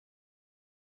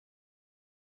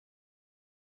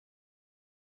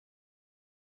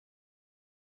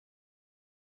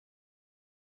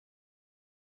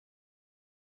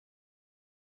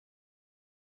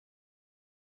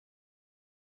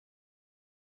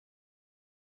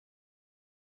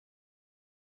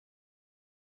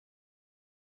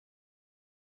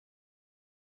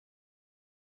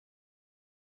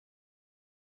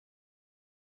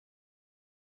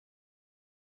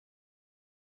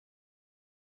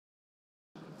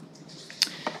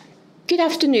Good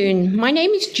afternoon. My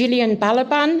name is Gillian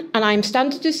Balaban and I'm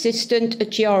Standard Assistant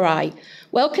at GRI.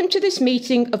 Welcome to this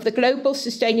meeting of the Global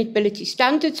Sustainability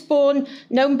Standards Board,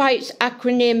 known by its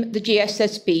acronym, the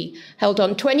GSSB, held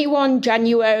on 21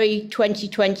 January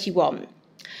 2021.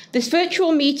 This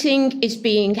virtual meeting is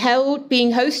being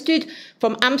hosted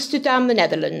from Amsterdam, the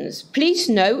Netherlands. Please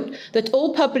note that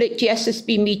all public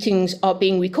GSSB meetings are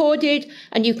being recorded,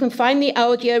 and you can find the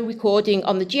audio recording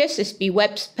on the GSSB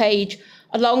web page,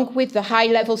 along with the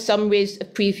high-level summaries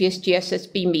of previous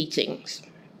GSSB meetings.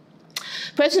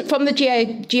 Present from the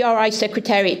GRI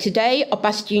Secretariat today are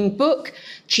Bastien Boek,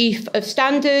 Chief of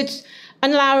Standards,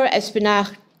 and Laura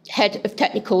Espinach, Head of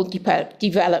Technical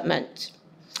Development.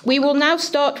 We will now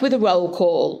start with a roll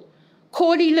call.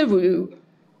 Corey Leroux.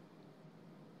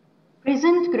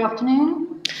 Present, good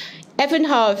afternoon. Evan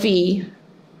Harvey.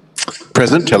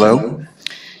 Present, hello.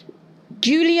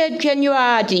 Giulia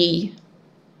Genuardi.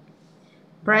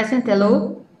 Present,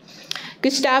 hello.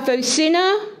 Gustavo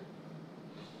Sinner.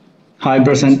 Hi,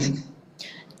 present.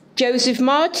 Joseph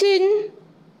Martin.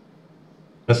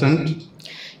 Present.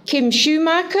 Kim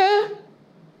Schumacher.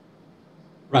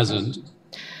 Present.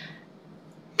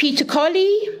 Peter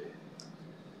Colley.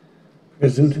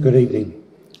 Present, good evening.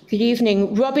 Good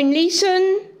evening. Robin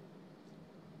Leeson.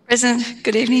 Present,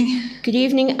 good evening. Good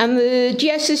evening. And the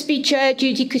GSSB Chair,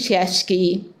 Judy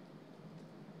Kusiewski.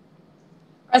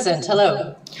 Present,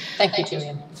 hello. Thank you,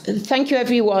 Julian. Thank you,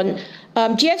 everyone.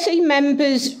 GSA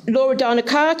members Laura Dana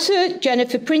Carter,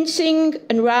 Jennifer Prinsing,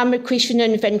 and Rama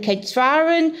Krishnan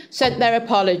Venkateswaran sent their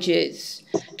apologies.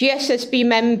 GSSB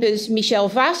members Michelle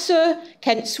Vassar,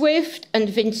 Kent Swift, and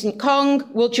Vincent Kong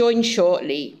will join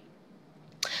shortly.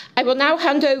 I will now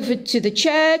hand over to the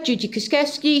Chair, Judy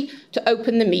Kusiewski, to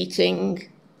open the meeting.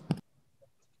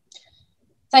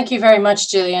 Thank you very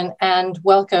much, Gillian, and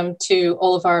welcome to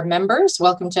all of our members.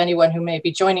 Welcome to anyone who may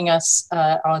be joining us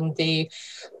on the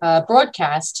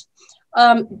broadcast.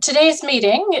 Today's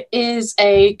meeting is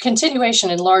a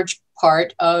continuation in large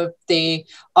part of the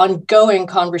ongoing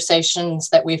conversations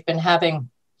that we've been having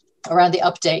around the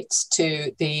updates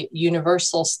to the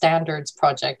Universal Standards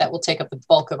Project. That will take up the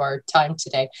bulk of our time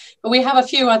today. But we have a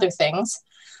few other things.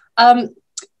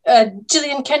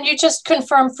 Gillian, can you just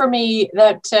confirm for me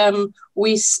that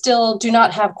we still do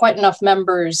not have quite enough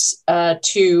members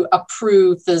to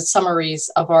approve the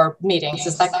summaries of our meetings?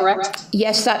 Is that correct?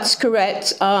 Yes, that's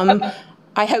correct.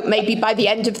 I hope maybe by the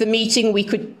end of the meeting we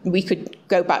could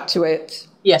go back to it.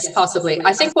 Yes, possibly.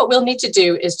 I think what we'll need to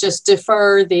do is just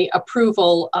defer the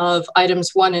approval of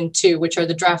items 1 and 2, which are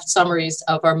the draft summaries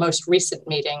of our most recent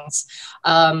meetings,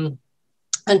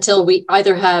 until we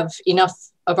either have enough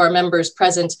of our members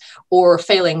present, or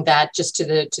failing that, just to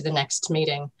the next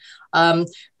meeting.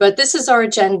 But this is our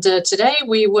agenda today.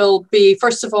 We will be,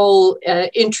 first of all,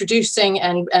 introducing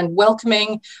and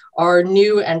welcoming our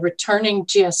new and returning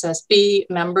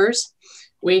GSSB members.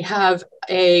 We have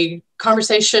a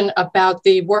conversation about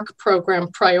the work program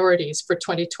priorities for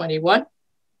 2021.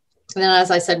 And then,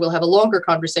 as I said, we'll have a longer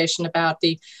conversation about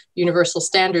the Universal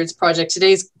Standards Project.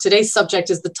 Today's subject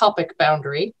is the topic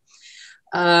boundary.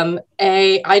 I'm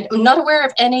not aware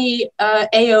of any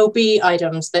AOB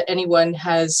items that anyone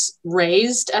has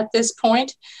raised at this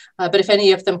point, but if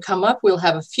any of them come up, we'll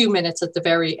have a few minutes at the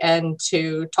very end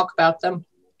to talk about them.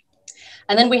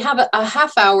 And then we have a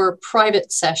half-hour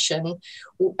private session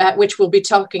at which we'll be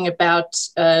talking about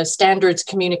standards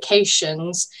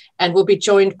communications, and we'll be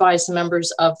joined by some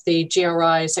members of the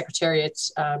GRI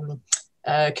Secretariat's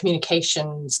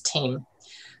communications team.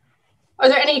 Are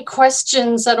there any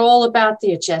questions at all about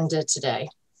the agenda today?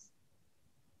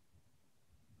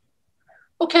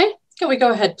 Okay, can we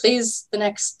go ahead, please? The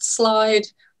next slide.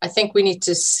 I think we need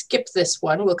to skip this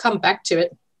one. We'll come back to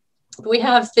it. We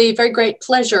have the very great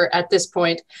pleasure at this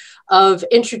point of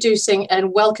introducing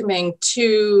and welcoming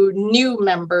 2 new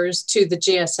members to the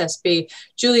GSSB,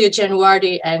 Giulia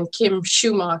Genuardi and Kim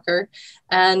Schumacher.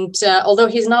 And although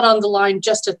he's not on the line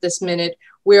just at this minute,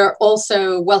 we are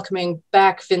also welcoming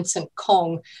back Vincent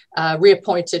Kong,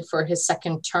 reappointed for his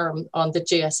second term on the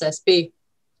GSSB.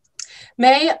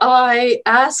 May I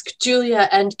ask Giulia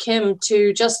and Kim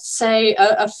to just say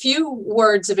a few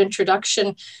words of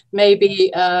introduction,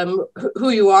 maybe who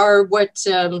you are, what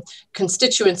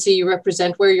constituency you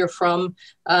represent, where you're from,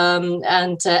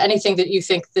 and anything that you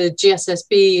think the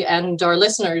GSSB and our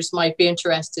listeners might be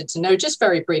interested to know, just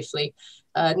very briefly.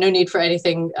 No need for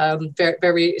anything very,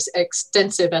 very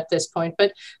extensive at this point,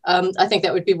 but I think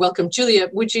that would be welcome. Giulia,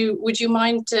 would you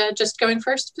mind just going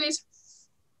first, please?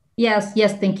 Yes,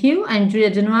 thank you. I'm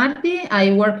Giulia Genuardi.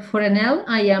 I work for Enel.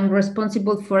 I am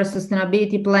responsible for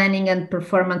sustainability planning and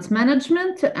performance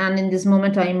management. And in this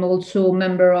moment, I'm also a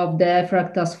member of the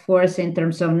EFRAG task force in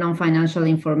terms of non-financial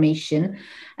information.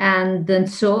 And then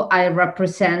so I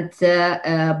represent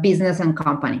business and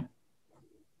company.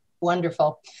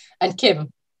 Wonderful. And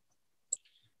Kim?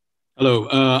 Hello,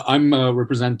 I'm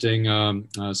representing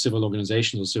civil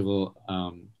organizations or civil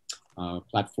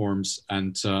platforms,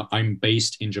 and I'm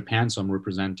based in Japan, so I'm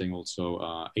representing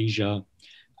also Asia,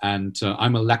 and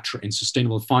I'm a lecturer in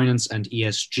sustainable finance and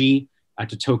ESG at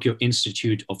the Tokyo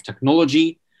Institute of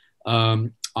Technology.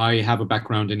 I have a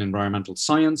background in environmental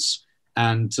science,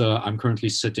 and I'm currently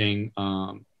sitting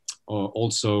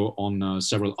also on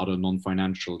several other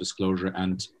non-financial disclosure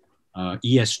and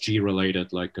ESG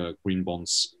related, like green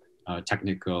bonds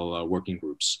technical working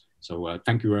groups. So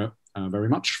thank you very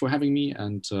much for having me,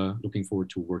 and looking forward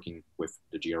to working with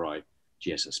the GRI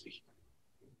GSSB.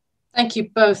 Thank you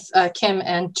both, Kim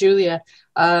and Julia.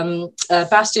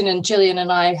 Bastian and Gillian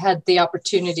and I had the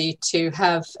opportunity to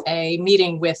have a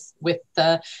meeting with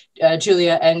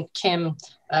Julia and Kim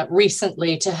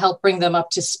recently to help bring them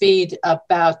up to speed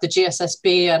about the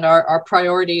GSSB and our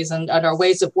priorities and our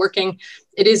ways of working.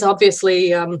 It is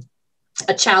obviously a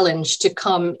challenge to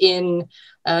come in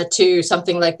to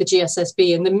something like the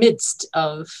GSSB in the midst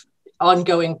of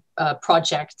ongoing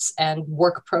projects and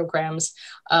work programs.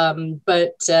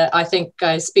 But I think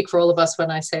I speak for all of us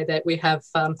when I say that we have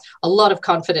a lot of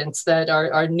confidence that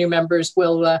our new members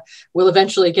will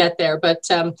eventually get there. But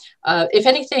if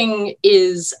anything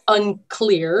is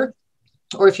unclear,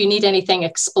 or if you need anything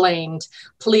explained,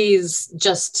 please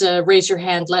just raise your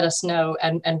hand, let us know,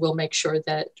 and we'll make sure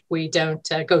that we don't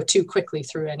go too quickly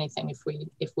through anything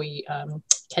if we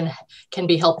can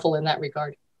be helpful in that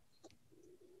regard.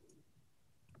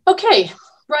 Okay,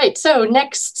 right, so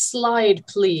next slide,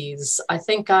 please. I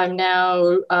think I'm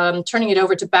now turning it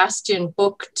over to Bastian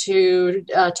Book to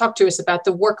talk to us about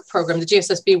the work program, the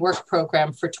GSSB work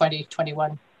program for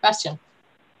 2021. Bastian.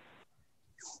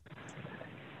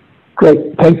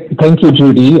 Great, thank you,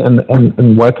 Judy,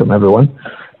 and welcome everyone.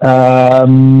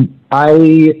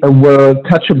 I will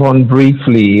touch upon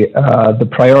briefly the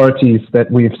priorities that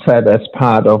we've set as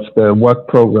part of the work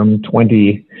program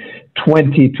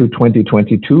 2020 to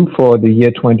 2022 for the year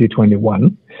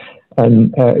 2021.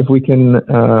 And if we can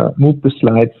move the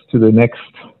slides to the next.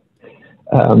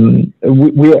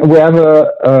 We have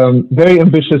a very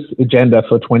ambitious agenda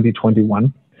for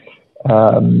 2021.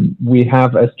 We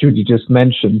have, as Judy just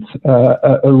mentioned,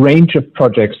 a range of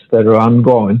projects that are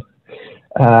ongoing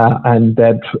and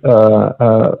that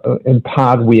in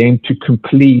part we aim to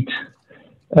complete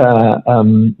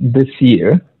this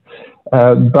year.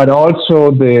 But also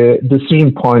the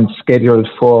decision points scheduled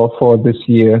for this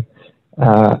year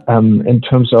in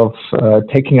terms of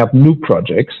taking up new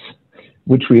projects,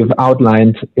 which we have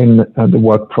outlined in the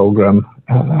work program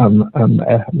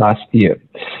last year.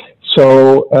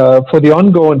 So for the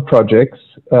ongoing projects,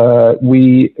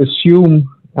 we assume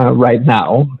right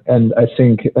now, and I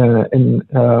think in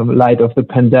light of the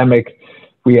pandemic,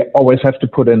 we always have to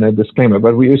put in a disclaimer,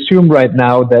 but we assume right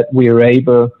now that we are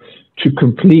able to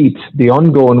complete the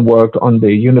ongoing work on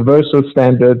the universal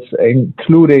standards,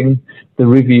 including the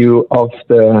review of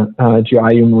the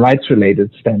GI human rights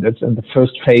related standards and the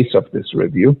first phase of this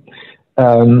review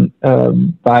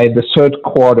by the third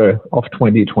quarter of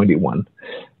 2021.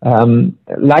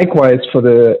 Likewise, for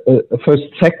the first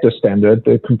sector standard,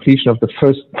 the completion of the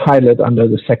first pilot under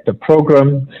the sector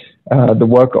program, the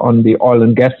work on the oil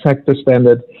and gas sector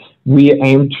standard, we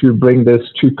aim to bring this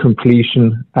to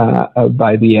completion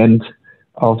by the end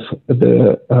of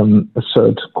the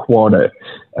third quarter.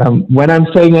 When I'm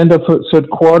saying end of third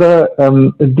quarter,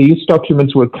 these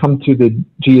documents will come to the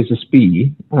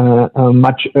GSSB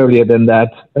much earlier than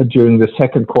that during the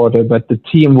second quarter, but the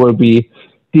team will be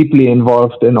deeply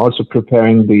involved in also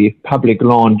preparing the public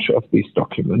launch of these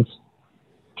documents.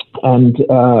 And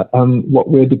what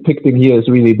we're depicting here is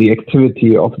really the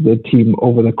activity of the team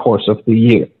over the course of the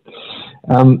year.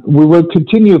 We will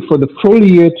continue for the full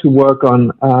year to work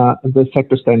on the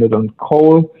sector standard on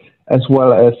coal, as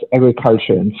well as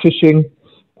agriculture and fishing,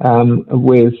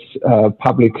 with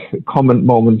public comment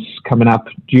moments coming up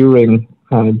during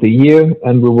the year.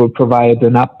 And we will provide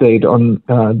an update on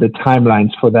the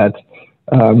timelines for that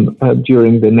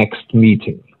during the next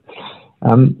meeting.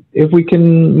 If we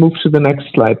can move to the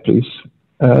next slide, please.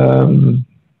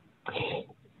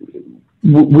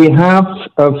 We have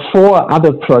 4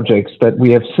 other projects that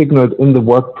we have signaled in the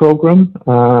work program,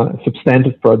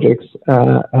 substantive projects,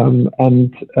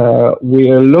 and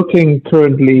we are looking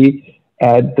currently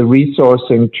add the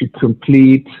resourcing to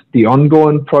complete the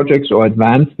ongoing projects or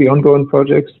advance the ongoing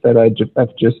projects that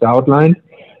I've just outlined.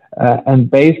 And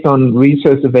based on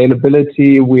resource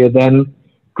availability, we are then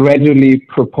gradually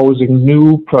proposing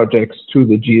new projects to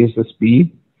the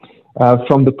GSSB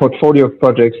from the portfolio of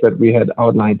projects that we had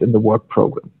outlined in the work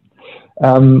program.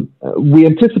 We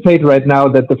anticipate right now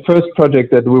that the first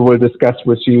project that we will discuss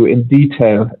with you in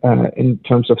detail in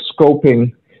terms of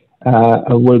scoping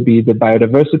will be the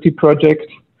biodiversity project,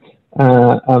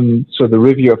 so the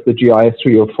review of the GRI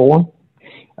 304.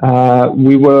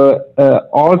 We will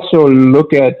also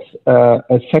look at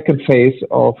a second phase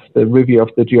of the review of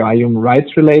the GRI human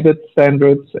rights related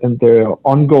standards, and there are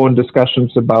ongoing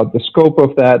discussions about the scope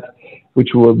of that,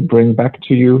 which we'll bring back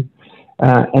to you.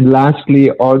 And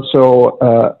lastly, also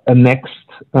a next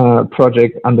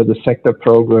project under the sector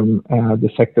program, the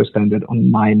sector standard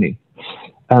on mining.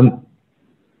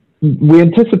 We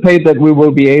anticipate that we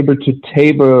will be able to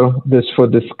table this for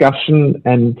discussion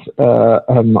and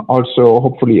also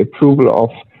hopefully approval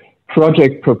of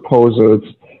project proposals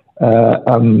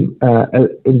during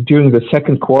the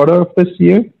second quarter of this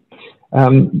year.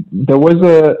 There was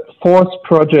a fourth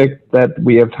project that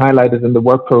we have highlighted in the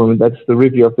work program, that's the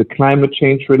review of the climate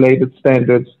change related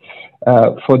standards.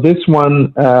 For this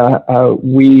one,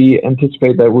 we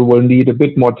anticipate that we will need a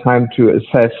bit more time to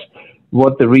assess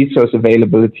what the resource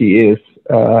availability is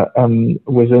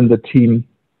within the team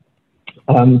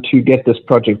to get this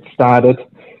project started.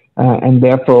 And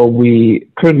therefore, we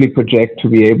currently project to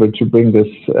be able to bring this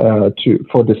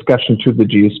for discussion to the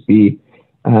GSB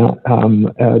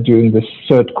during the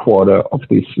third quarter of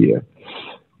this year.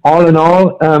 All in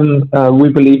all, we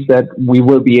believe that we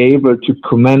will be able to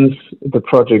commence the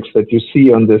projects that you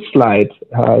see on this slide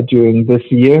during this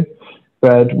year.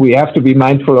 But we have to be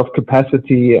mindful of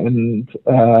capacity, and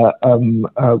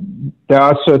there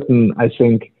are certain, I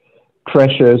think,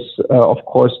 pressures, of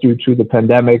course, due to the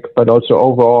pandemic, but also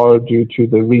overall due to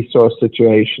the resource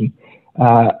situation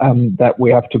that we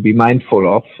have to be mindful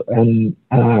of. And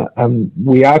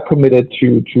we are committed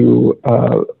to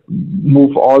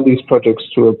move all these projects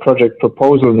to a project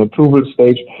proposal and approval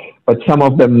stage, but some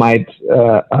of them might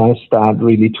start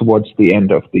really towards the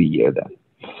end of the year then.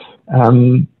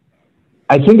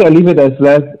 I think I'll leave it as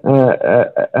that,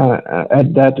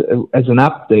 as an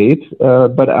update,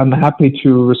 but I'm happy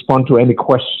to respond to any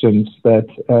questions that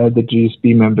the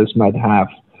GSB members might have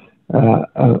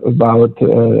about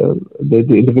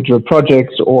the individual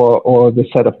projects or the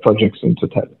set of projects in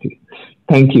totality.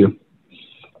 Thank you.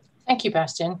 Thank you,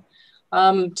 Bastian.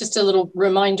 Just a little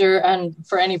reminder, and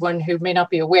for anyone who may not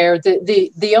be aware,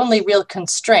 the only real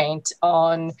constraint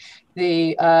on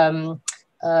the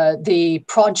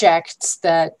projects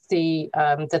that the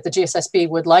GSSB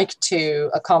would like to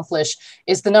accomplish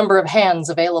is the number of hands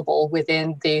available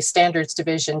within the standards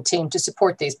division team to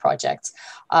support these projects.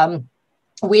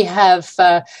 We have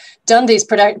done these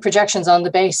projections on the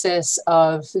basis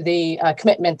of the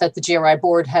commitment that the GRI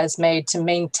board has made to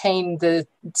maintain the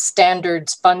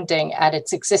standards funding at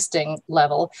its existing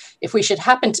level. If we should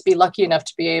happen to be lucky enough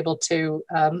to be able to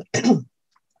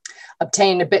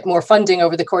obtain a bit more funding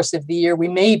over the course of the year, we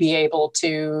may be able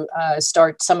to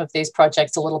start some of these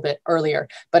projects a little bit earlier,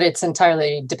 but it's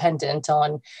entirely dependent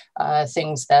on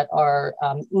things that are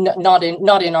not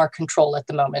in our control at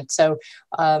the moment. So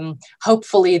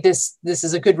hopefully this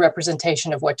is a good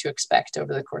representation of what to expect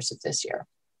over the course of this year.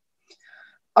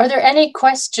 Are there any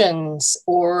questions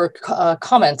or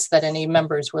comments that any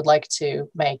members would like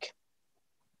to make?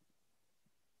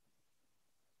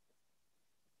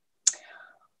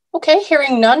 Okay,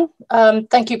 hearing none.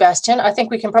 Thank you, Bastian. I think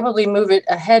we can probably move it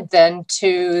ahead then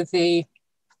to the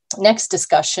next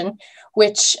discussion,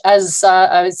 which, as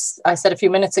I said a few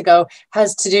minutes ago,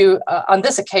 has to do on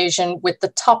this occasion with the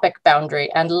topic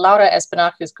boundary. And Laura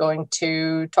Espinac is going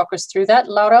to talk us through that.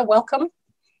 Laura, welcome.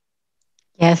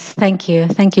 Yes, thank you.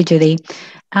 Thank you, Judy.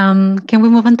 Can we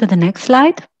move on to the next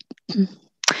slide?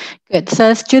 Good. So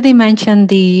as Judy mentioned,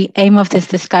 the aim of this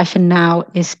discussion now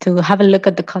is to have a look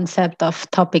at the concept of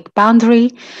topic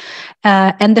boundary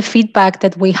and the feedback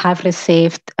that we have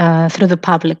received through the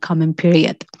public comment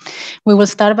period. We will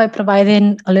start by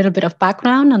providing a little bit of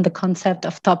background on the concept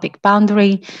of topic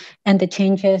boundary and the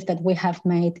changes that we have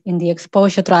made in the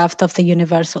exposure draft of the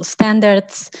universal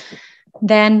standards.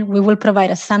 Then we will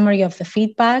provide a summary of the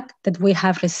feedback that we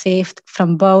have received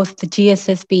from both the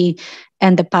GSSB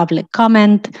and the public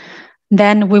comment.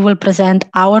 Then we will present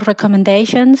our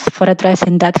recommendations for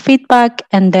addressing that feedback,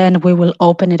 and then we will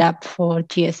open it up for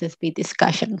GSSB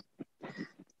discussion.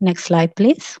 Next slide,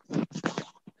 please.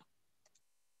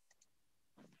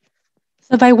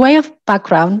 So by way of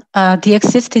background, the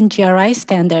existing GRI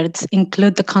standards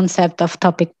include the concept of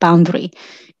topic boundary,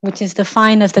 which is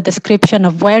defined as the description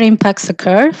of where impacts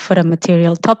occur for a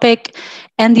material topic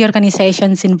and the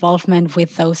organization's involvement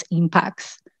with those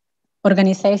impacts.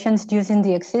 Organizations using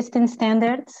the existing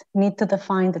standards need to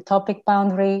define the topic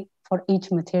boundary for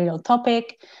each material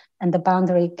topic, and the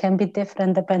boundary can be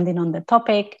different depending on the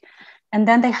topic. And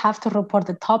then they have to report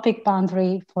the topic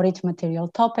boundary for each material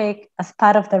topic as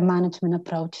part of their management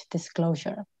approach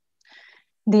disclosure.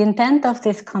 The intent of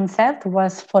this concept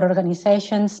was for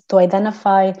organizations to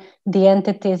identify the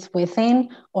entities within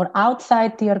or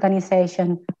outside the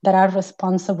organization that are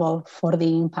responsible for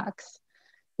the impacts.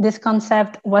 This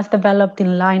concept was developed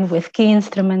in line with key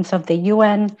instruments of the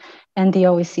UN and the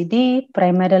OECD,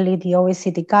 primarily the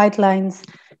OECD guidelines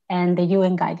and the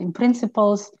UN guiding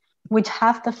principles, which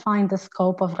have defined the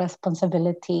scope of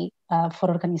responsibility for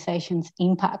organizations'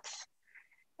 impacts.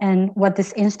 And what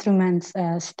these instruments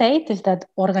state is that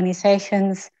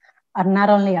organizations are not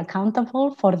only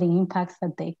accountable for the impacts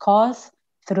that they cause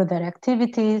through their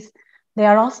activities, they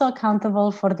are also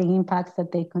accountable for the impacts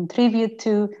that they contribute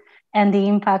to and the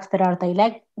impacts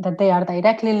that they are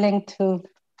directly linked to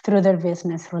through their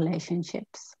business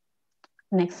relationships.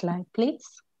 Next slide, please.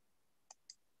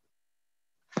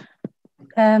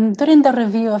 During the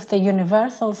review of the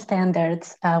universal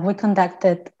standards, we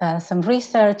conducted some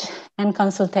research and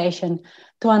consultation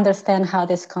to understand how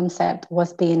this concept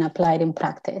was being applied in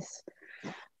practice.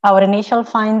 Our initial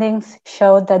findings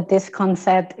showed that this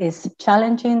concept is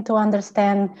challenging to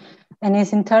understand and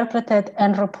is interpreted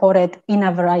and reported in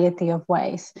a variety of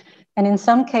ways. And in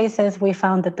some cases, we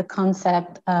found that the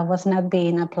concept was not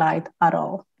being applied at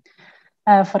all.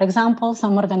 For example,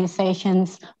 some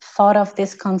organizations thought of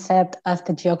this concept as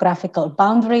the geographical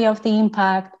boundary of the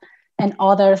impact, and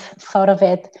others thought of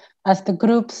it as the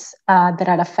groups that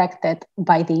are affected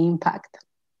by the impact.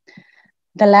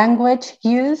 The language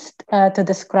used to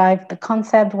describe the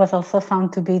concept was also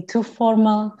found to be too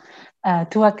formal,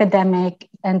 too academic,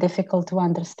 and difficult to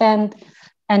understand.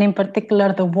 And in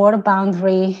particular, the word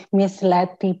boundary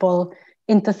misled people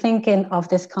into thinking of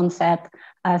this concept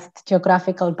as the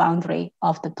geographical boundary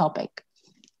of the topic.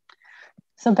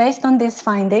 So based on these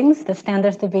findings, the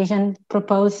Standards Division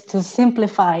proposed to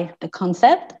simplify the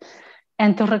concept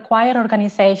and to require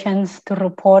organizations to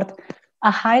report a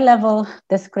high-level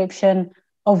description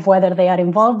of whether they are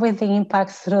involved with the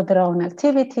impacts through their own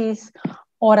activities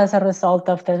or as a result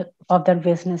of their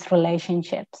business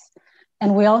relationships.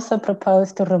 And we also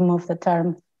propose to remove the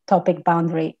term topic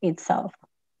boundary itself.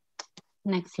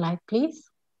 Next slide, please.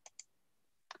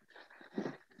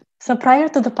 So prior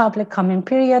to the public comment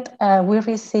period, we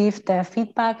received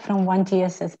feedback from one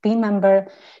GSSB member,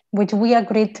 which we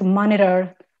agreed to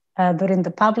monitor during the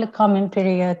public comment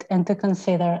period and to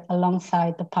consider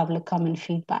alongside the public comment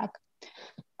feedback.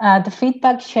 The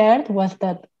feedback shared was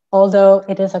that although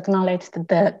it is acknowledged that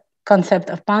the concept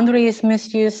of boundary is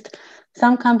misused,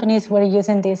 some companies were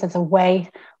using this as a way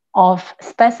of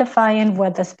specifying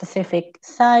whether specific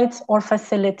sites or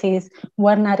facilities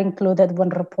were not included when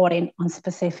reporting on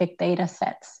specific data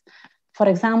sets. For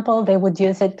example, they would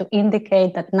use it to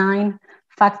indicate that 9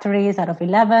 factories out of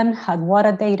 11 had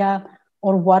water data,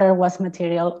 or water was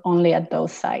material only at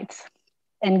those sites.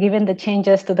 And given the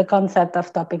changes to the concept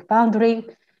of topic boundary,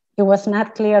 it was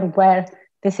not clear where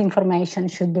this information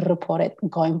should be reported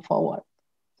going forward.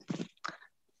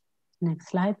 Next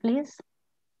slide, please.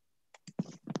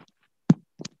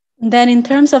 Then in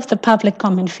terms of the public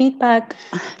comment feedback,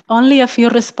 only a few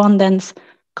respondents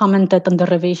commented on the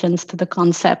revisions to the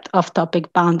concept of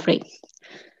topic boundary.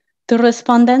 2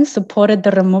 respondents supported the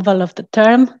removal of the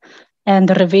term and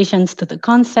the revisions to the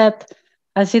concept,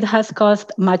 as it has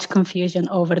caused much confusion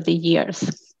over the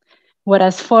years.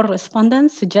 Whereas 4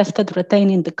 respondents suggested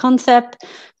retaining the concept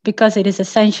because it is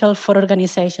essential for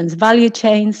organizations' value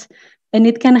chains and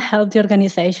it can help the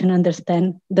organization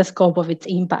understand the scope of its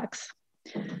impacts.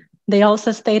 They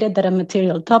also stated that a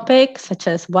material topic, such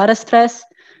as water stress,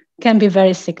 can be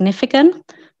very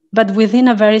significant, but within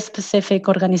a very specific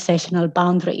organizational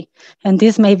boundary, and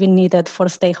this may be needed for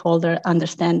stakeholder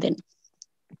understanding.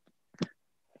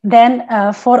 Then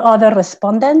 4 other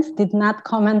respondents did not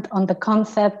comment on the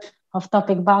concept of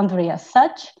topic boundary as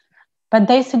such, but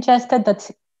they suggested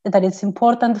that it's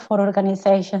important for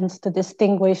organizations to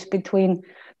distinguish between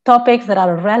topics that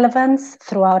are relevant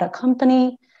throughout a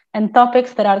company and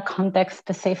topics that are context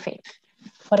specific.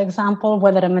 For example,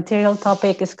 whether a material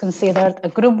topic is considered a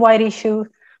group-wide issue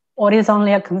or is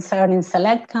only a concern in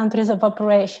select countries of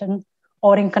operation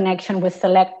or in connection with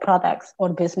select products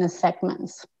or business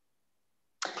segments.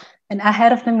 And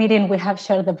ahead of the meeting, we have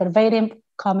shared the verbatim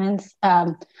comments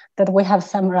that we have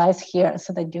summarized here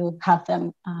so that you have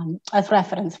them as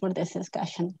reference for this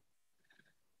discussion.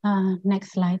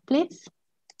 Next slide, please.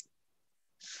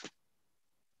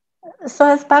 So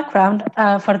as background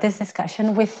for this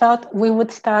discussion, we thought we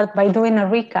would start by doing a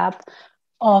recap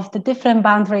of the different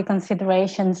boundary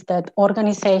considerations that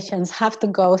organizations have to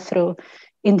go through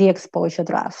in the exposure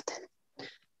draft.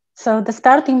 So the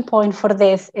starting point for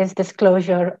this is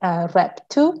disclosure Rep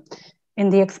 2 in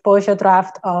the exposure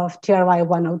draft of GRI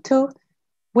 102,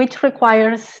 which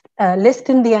requires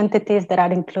listing the entities that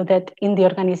are included in the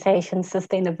organization's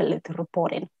sustainability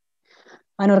reporting.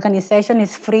 An organization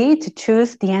is free to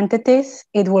choose the entities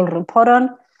it will report on.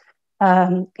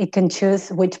 It can choose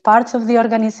which parts of the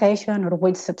organization or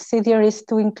which subsidiaries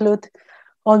to include,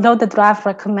 although the draft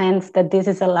recommends that this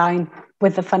is aligned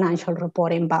with the financial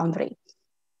reporting boundary.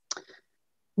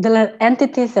 The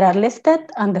entities that are listed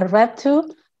under Rep 2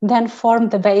 then form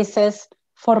the basis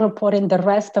for reporting the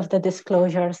rest of the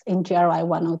disclosures in GRI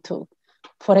 102.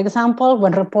 For example,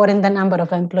 when reporting the number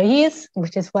of employees,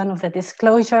 which is one of the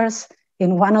disclosures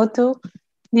in 102,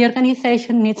 the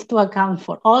organization needs to account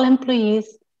for all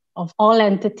employees of all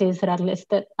entities that are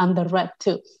listed under Rep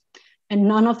 2, and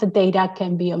none of the data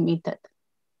can be omitted.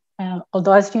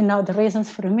 Although, as you know, the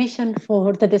reasons for omission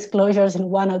for the disclosures in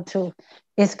 102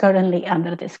 is currently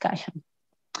under discussion.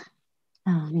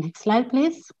 Next slide,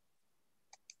 please.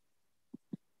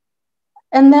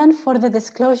 And then for the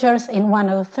disclosures in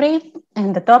 103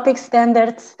 and the topic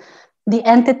standards, the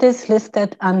entities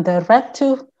listed under Rep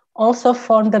 2 also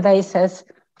form the basis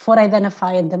for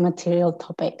identifying the material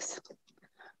topics.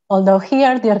 Although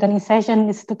here the organization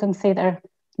needs to consider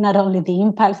not only the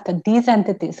impacts that these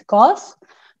entities cause,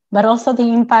 but also the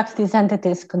impacts these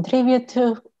entities contribute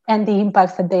to and the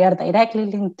impacts that they are directly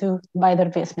linked to by their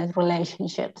business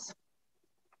relationships.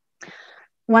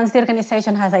 Once the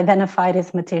organization has identified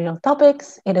its material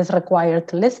topics, it is required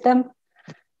to list them.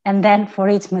 And then for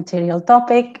each material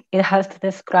topic, it has to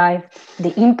describe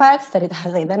the impacts that it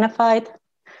has identified,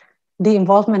 the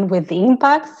involvement with the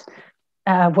impacts,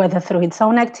 whether through its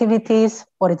own activities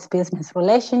or its business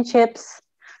relationships,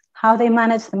 how they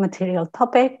manage the material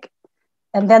topic,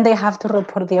 and then they have to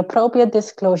report the appropriate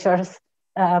disclosures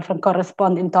from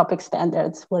corresponding topic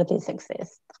standards where these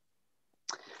exist.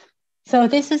 So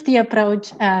this is the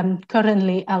approach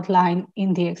currently outlined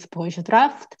in the exposure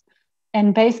draft.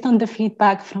 And based on the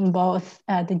feedback from both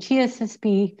the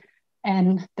GSSB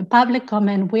and the public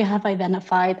comment, we have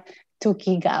identified 2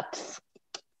 key gaps.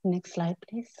 Next slide,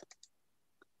 please.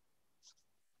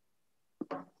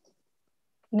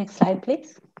 Next slide,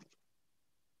 please.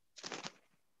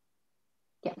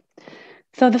 Yeah.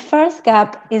 So the first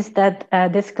gap is that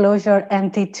disclosure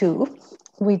MT2,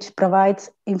 which provides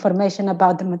information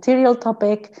about the material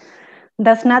topic,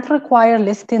 does not require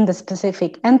listing the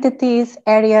specific entities,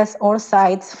 areas, or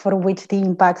sites for which the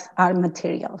impacts are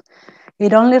material.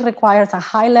 It only requires a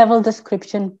high-level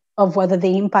description of whether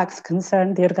the impacts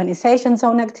concern the organization's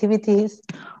own activities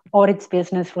or its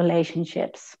business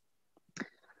relationships.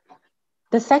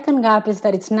 The second gap is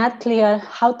that it's not clear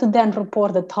how to then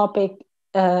report the topic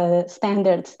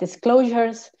standards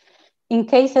disclosures in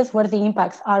cases where the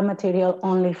impacts are material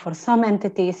only for some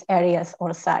entities, areas,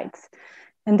 or sites.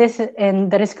 And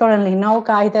there is currently no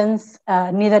guidance,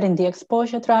 neither in the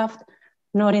exposure draft,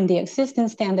 nor in the existing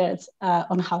standards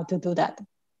on how to do that.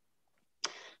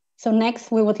 So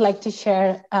next, we would like to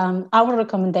share our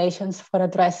recommendations for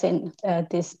addressing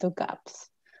these 2 gaps.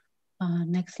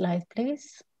 Next slide,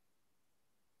 please.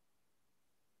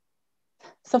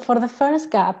 So for the first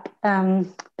gap,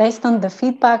 based on the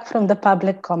feedback from the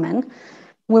public comment,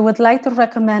 we would like to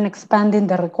recommend expanding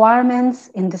the requirements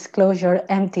in disclosure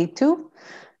MT2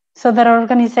 so that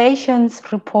organizations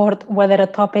report whether a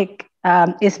topic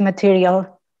is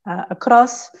material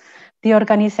across the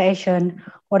organization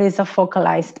or is a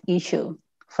focalized issue.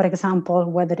 For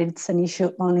example, whether it's an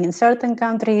issue only in certain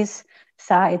countries,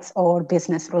 sites, or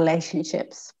business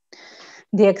relationships.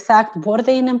 The exact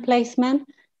wording and placement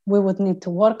we would need to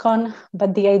work on,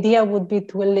 but the idea would be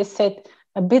to elicit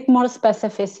a bit more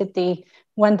specificity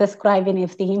when describing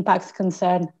if the impacts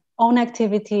concern own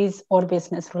activities or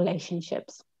business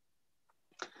relationships.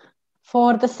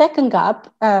 For the second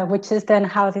gap, which is then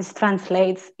how this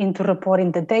translates into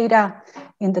reporting the data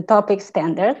in the topic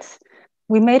standards,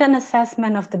 we made an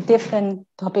assessment of the different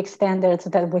topic standards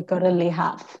that we currently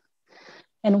have.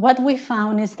 And what we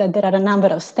found is that there are a number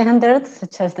of standards,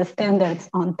 such as the standards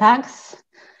on tax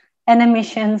and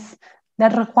emissions,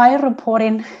 that require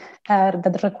reporting,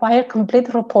 that require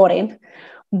complete reporting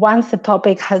once the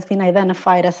topic has been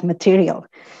identified as material,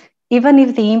 even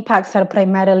if the impacts are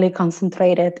primarily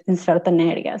concentrated in certain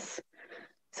areas.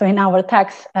 So in our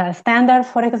tax standard,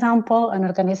 for example, an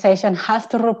organization has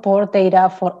to report data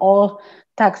for all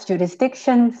tax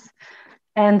jurisdictions.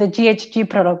 And the GHG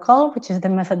protocol, which is the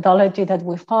methodology that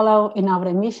we follow in our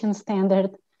emission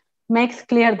standard, makes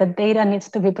clear that data needs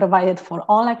to be provided for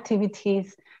all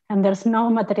activities, and there's no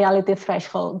materiality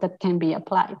threshold that can be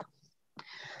applied.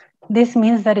 This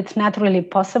means that it's not really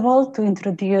possible to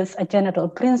introduce a general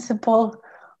principle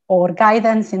or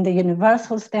guidance in the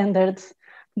universal standards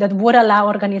that would allow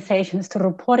organizations to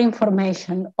report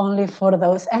information only for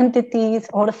those entities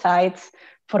or sites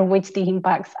for which the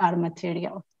impacts are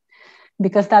material,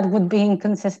 because that would be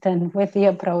inconsistent with the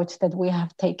approach that we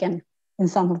have taken in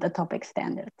some of the topic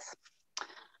standards.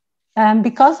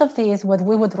 Because of this, what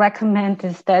we would recommend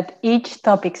is that each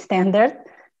topic standard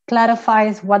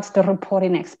clarifies what's the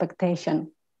reporting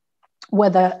expectation,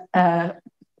 whether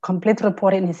complete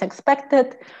reporting is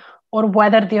expected or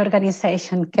whether the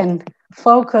organization can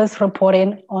focus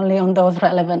reporting only on those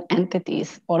relevant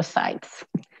entities or sites.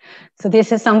 So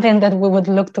this is something that we would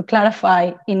look to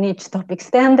clarify in each topic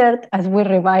standard as we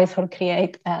revise or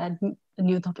create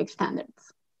new topic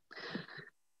standards.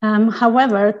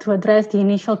 However, to address the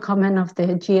initial comment of the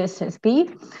GSSB,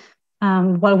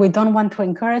 while we don't want to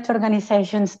encourage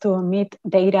organizations to omit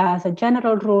data as a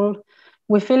general rule,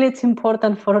 we feel it's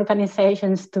important for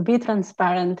organizations to be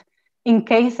transparent in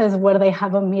cases where they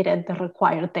have omitted the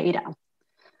required data.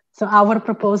 So our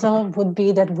proposal would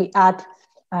be that we add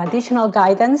additional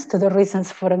guidance to the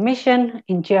reasons for omission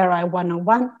in GRI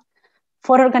 101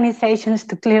 for organizations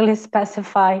to clearly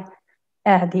specify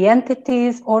the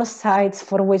entities or sites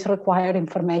for which required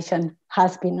information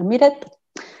has been omitted.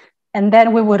 And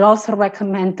then we would also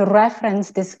recommend to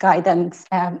reference this guidance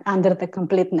under the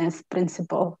completeness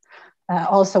principle,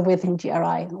 also within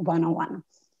GRI 101.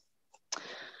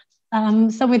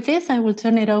 So with this, I will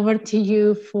turn it over to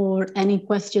you for any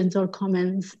questions or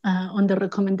comments on the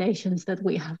recommendations that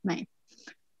we have made.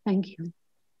 Thank you.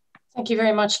 Thank you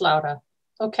very much, Laura.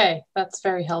 Okay, that's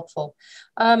very helpful.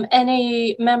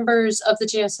 Any members of the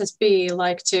GSSB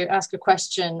like to ask a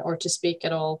question or to speak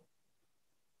at all?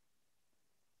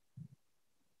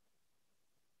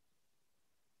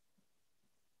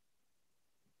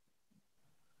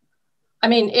 I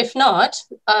mean, if not,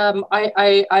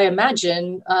 I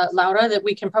imagine, Laura, that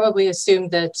we can probably assume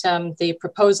that the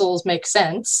proposals make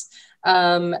sense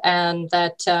and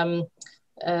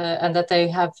that they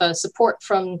have support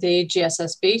from the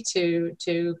GSSB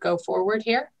to go forward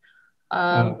here.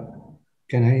 Can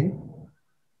I?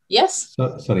 Yes.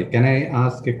 Sorry, can I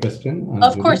ask a question?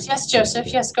 Of course, yes, Joseph.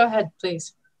 Yes, go ahead,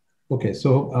 please. Okay,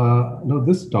 so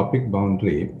this topic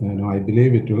boundary, I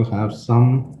believe it will have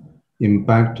some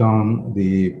impact on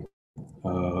the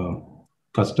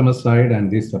customer side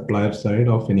and the supplier side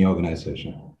of any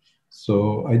organization.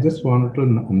 So I just wanted to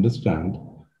understand,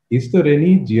 is there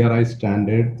any GRI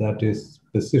standard that is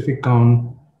specific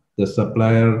on the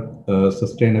supplier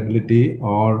sustainability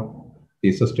or the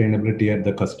sustainability at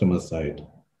the customer side?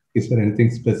 Is there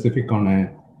anything specific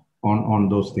on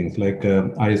those things like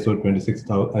ISO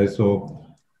 26000, ISO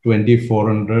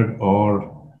 2400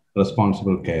 or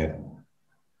responsible care?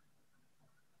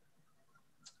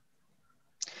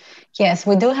 Yes,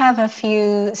 we do have a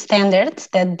few standards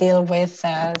that deal with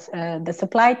the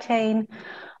supply chain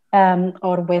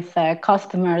or with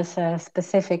customers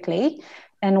specifically.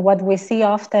 And what we see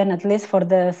often, at least for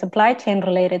the supply chain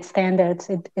related standards,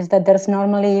 is that there's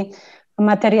normally a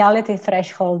materiality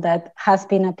threshold that has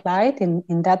been applied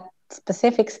in that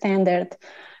specific standard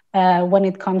when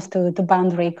it comes to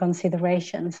boundary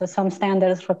considerations. So some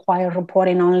standards require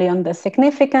reporting only on the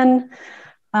significant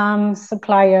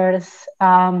suppliers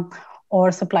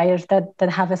or suppliers that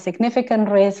have a significant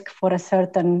risk for a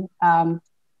certain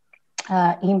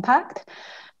impact.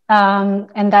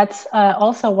 And that's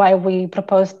also why we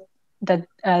proposed that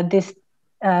these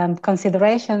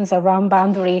considerations around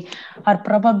boundary are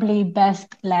probably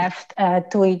best left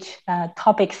to each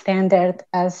topic standard,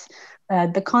 as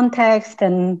the context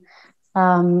and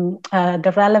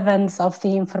the relevance of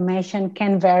the information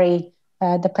can vary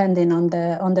depending on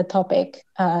the topic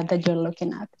that you're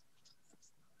looking at.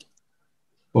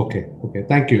 Okay,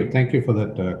 thank you for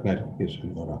that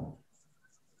clarification, Laura.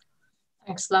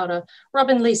 Thanks, Laura.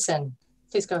 Robin Leeson,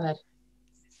 please go ahead.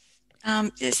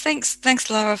 Yes, thanks,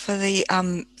 Laura, for the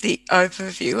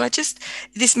overview.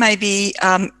 This may be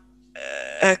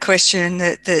a question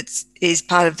that is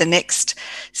part of the next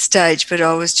stage, but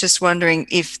I was just wondering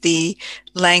if the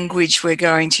language we're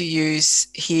going to use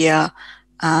here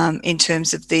in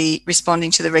terms of the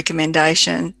responding to the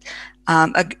recommendation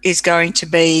is going to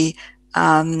be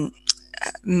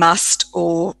must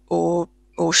or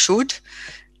should.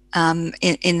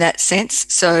 in that sense.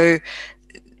 So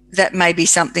that may be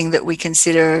something that we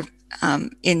consider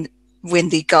when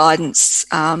the guidance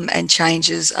and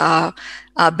changes are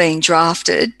being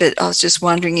drafted. But I was just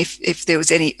wondering if there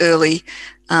was any early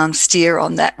steer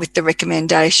on that with the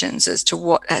recommendations as to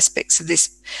what aspects of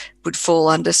this would fall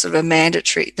under sort of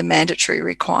the mandatory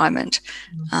requirement,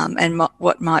 and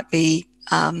what might be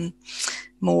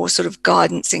more sort of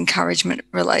guidance encouragement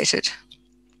related.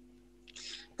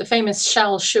 The famous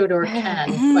shall, should, or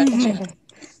can question.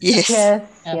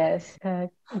 Yes.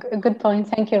 Good point.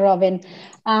 Thank you, Robin.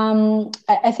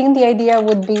 I think the idea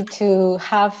would be to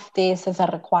have this as a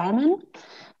requirement,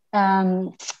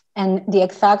 and the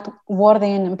exact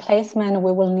wording and placement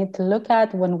we will need to look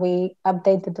at when we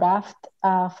update the draft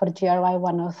for GRI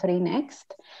 103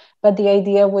 next. But the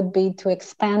idea would be to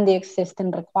expand the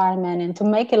existing requirement and to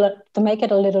make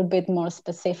it a little bit more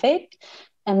specific,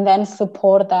 and then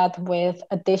support that with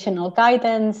additional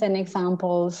guidance and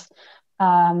examples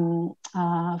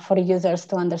for users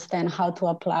to understand how to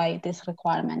apply this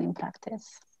requirement in practice.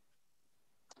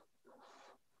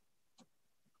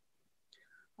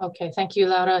 Okay, thank you,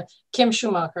 Laura. Kim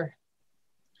Schumacher.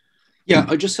 Yeah,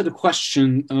 I just had a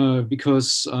question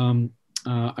because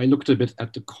I looked a bit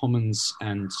at the comments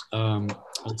and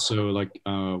also like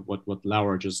what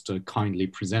Laura just kindly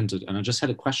presented, and I just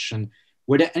had a question.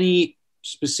 Were there any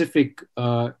specific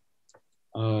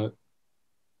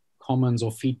comments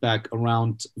or feedback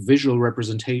around visual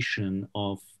representation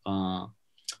of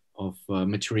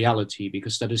materiality?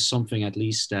 Because that is something at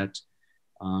least that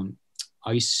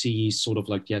I see sort of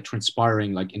like,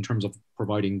 transpiring like in terms of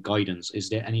providing guidance. Is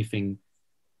there anything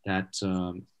that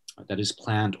that is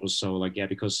planned or so, like,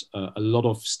 because a lot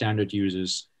of standard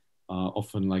users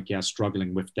often like,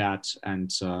 struggling with that,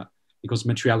 and because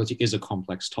materiality is a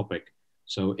complex topic.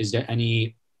 So is there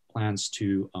any plans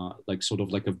to like sort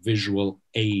of like a visual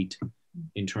aid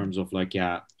in terms of like,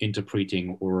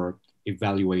 interpreting or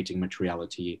evaluating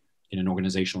materiality in an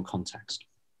organizational context?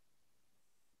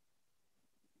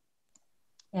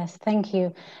 Yes, thank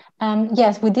you.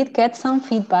 Yes, we did get some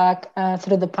feedback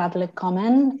through the public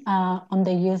comment on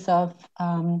the use of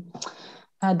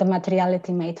the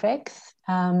materiality matrix.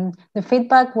 The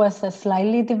feedback was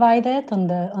slightly divided on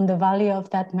the value of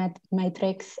that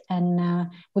matrix, and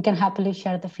we can happily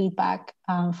share the feedback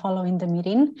following the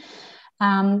meeting.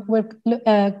 We're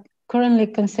currently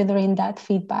considering that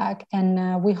feedback,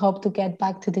 and we hope to get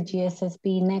back to the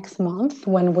GSSB next month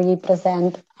when we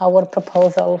present our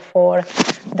proposal for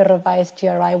the revised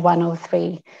GRI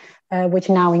 103, which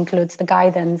now includes the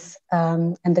guidance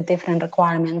and the different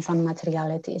requirements on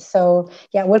materiality. So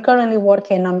yeah, we're currently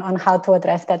working on how to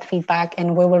address that feedback,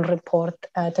 and we will report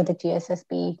to the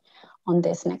GSSB on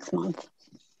this next month.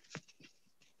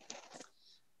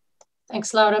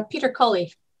 Thanks, Laura. Peter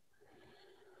Colley.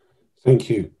 Thank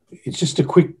you. It's just a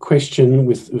quick question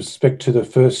with respect to the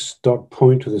first dot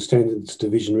point of the standards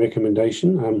division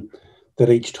recommendation, that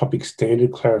each topic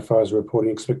standard clarifies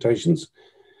reporting expectations.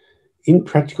 In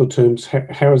practical terms,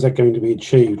 how is that going to be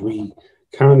achieved? We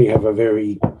currently have a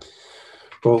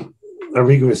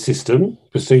rigorous system,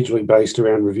 procedurally based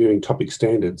around reviewing topic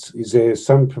standards. Is there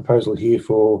some proposal here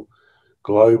for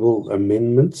global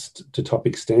amendments to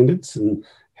topic standards, and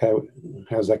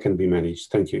how's that going to be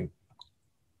managed? Thank you.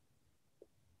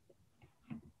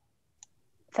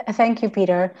 Thank you,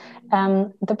 Peter.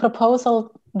 The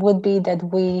proposal would be that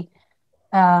we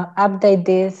update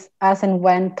this as and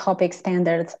when topic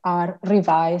standards are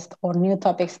revised or new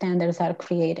topic standards are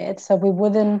created. So we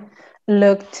wouldn't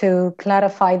look to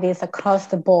clarify this across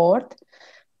the board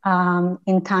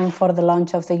in time for the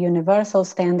launch of the universal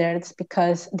standards,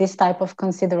 because this type of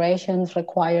considerations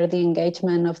require the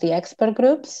engagement of the expert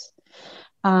groups.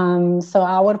 So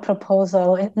our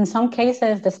proposal, in some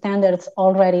cases, the standards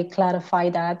already clarify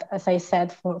that. As I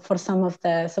said, for some of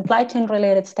the supply chain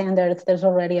related standards, there's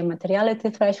already a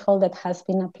materiality threshold that has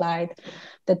been applied.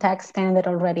 The tax standard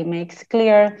already makes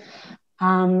clear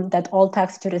that all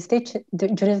tax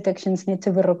jurisdictions need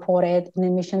to be reported in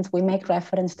emissions. We make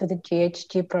reference to the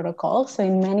GHG protocol. So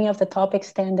in many of the topic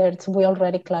standards, we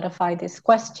already clarify this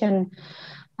question.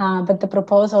 But the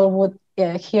proposal would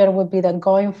be that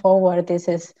going forward, this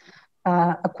is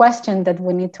a question that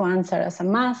we need to answer as a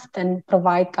must, and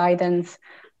provide guidance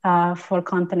for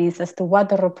companies as to what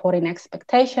the reporting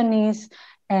expectation is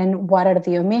and what are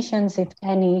the omissions, if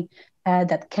any,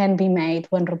 that can be made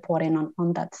when reporting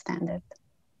on that standard.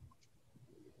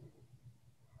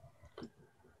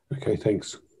 Okay,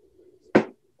 thanks.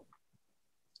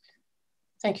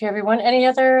 Thank you, everyone. Any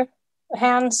other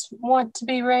hands want to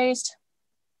be raised?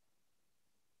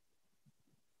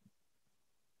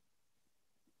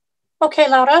 Okay,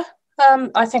 Laura,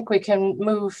 I think we can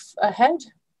move ahead.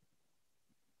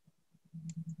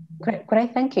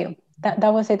 Great, thank you.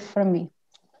 That was it from me.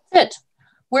 Good.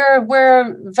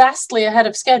 We're vastly ahead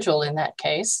of schedule in that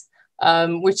case,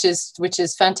 which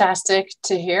is fantastic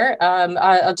to hear.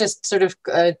 I'll just sort of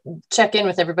check in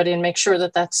with everybody and make sure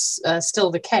that that's still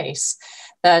the case,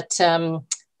 that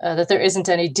that there isn't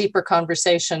any deeper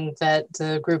conversation that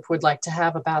the group would like to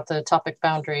have about the topic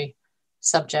boundary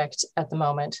subject at the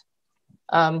moment.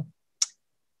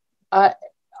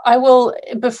 I will,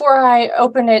 before I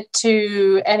open it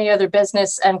to any other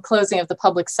business and closing of the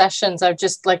public sessions, I'd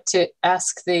just like to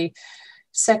ask the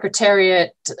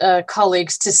Secretariat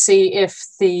colleagues to see if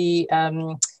the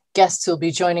guests who will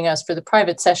be joining us for the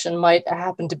private session might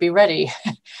happen to be ready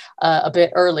a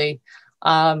bit early,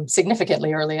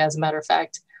 significantly early, as a matter of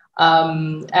fact. We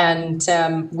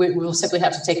will simply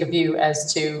have to take a view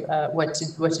as to what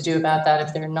to do about that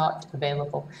if they're not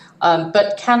available.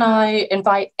 But can I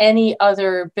invite any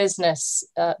other business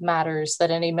matters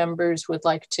that any members would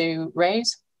like to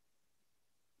raise?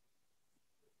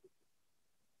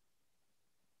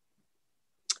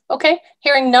 Okay,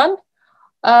 hearing none.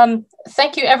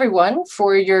 Thank you everyone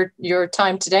for your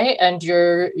time today and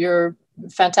your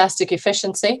fantastic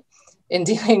efficiency in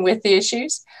dealing with the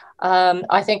issues.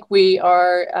 I think we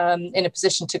are in a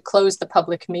position to close the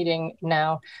public meeting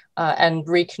now and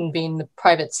reconvene the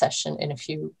private session in a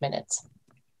few minutes.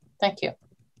 Thank you.